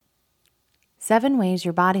7 ways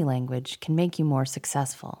your body language can make you more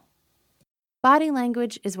successful. Body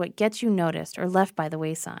language is what gets you noticed or left by the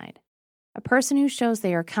wayside. A person who shows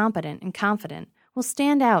they are competent and confident will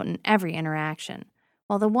stand out in every interaction,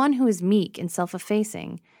 while the one who is meek and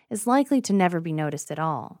self-effacing is likely to never be noticed at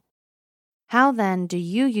all. How then do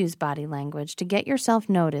you use body language to get yourself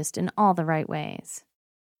noticed in all the right ways?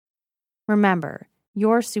 Remember,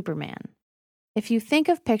 you're Superman. If you think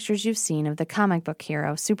of pictures you've seen of the comic book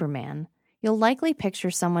hero Superman, you'll likely picture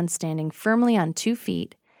someone standing firmly on 2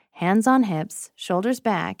 feet, hands on hips, shoulders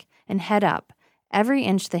back, and head up, every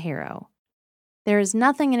inch the hero. There is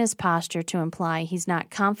nothing in his posture to imply he's not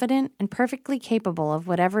confident and perfectly capable of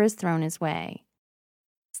whatever is thrown his way.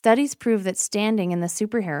 Studies prove that standing in the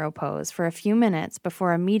superhero pose for a few minutes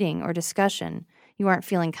before a meeting or discussion you aren't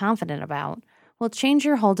feeling confident about will change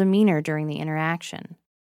your whole demeanor during the interaction.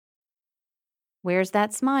 Where's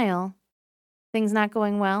that smile? Things not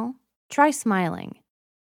going well? Try smiling.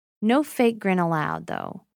 No fake grin allowed,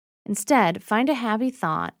 though. Instead, find a happy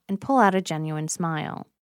thought and pull out a genuine smile.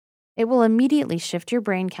 It will immediately shift your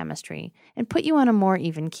brain chemistry and put you on a more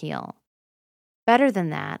even keel. Better than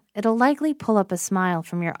that, it'll likely pull up a smile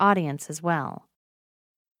from your audience as well.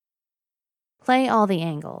 Play all the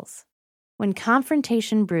angles. When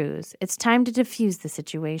confrontation brews, it's time to diffuse the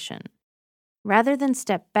situation. Rather than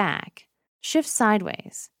step back, shift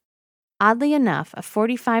sideways. Oddly enough, a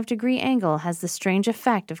 45-degree angle has the strange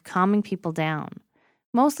effect of calming people down,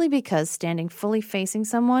 mostly because standing fully facing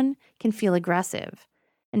someone can feel aggressive,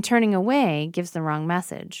 and turning away gives the wrong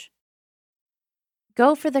message.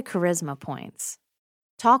 Go for the charisma points.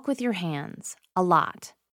 Talk with your hands, a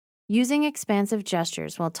lot. Using expansive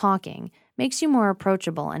gestures while talking makes you more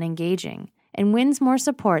approachable and engaging, and wins more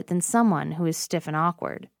support than someone who is stiff and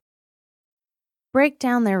awkward. Break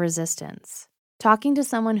down their resistance. Talking to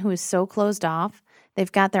someone who is so closed off,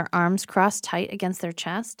 they've got their arms crossed tight against their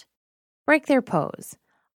chest? Break their pose.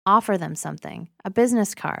 Offer them something, a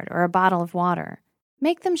business card or a bottle of water.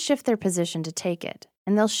 Make them shift their position to take it,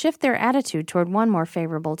 and they'll shift their attitude toward one more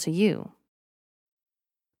favorable to you.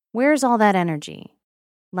 Where's all that energy?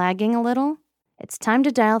 Lagging a little? It's time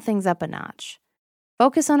to dial things up a notch.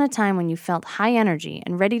 Focus on a time when you felt high energy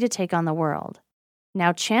and ready to take on the world.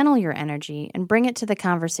 Now channel your energy and bring it to the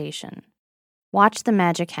conversation. Watch the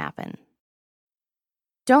magic happen.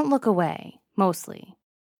 Don't look away, mostly.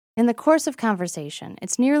 In the course of conversation,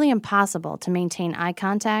 it's nearly impossible to maintain eye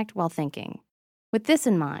contact while thinking. With this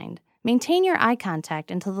in mind, maintain your eye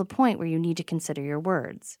contact until the point where you need to consider your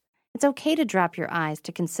words. It's okay to drop your eyes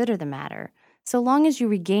to consider the matter, so long as you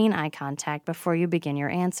regain eye contact before you begin your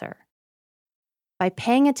answer. By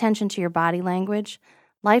paying attention to your body language,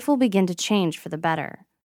 life will begin to change for the better.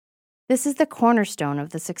 This is the cornerstone of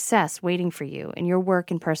the success waiting for you in your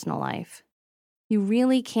work and personal life. You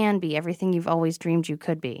really can be everything you've always dreamed you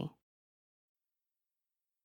could be.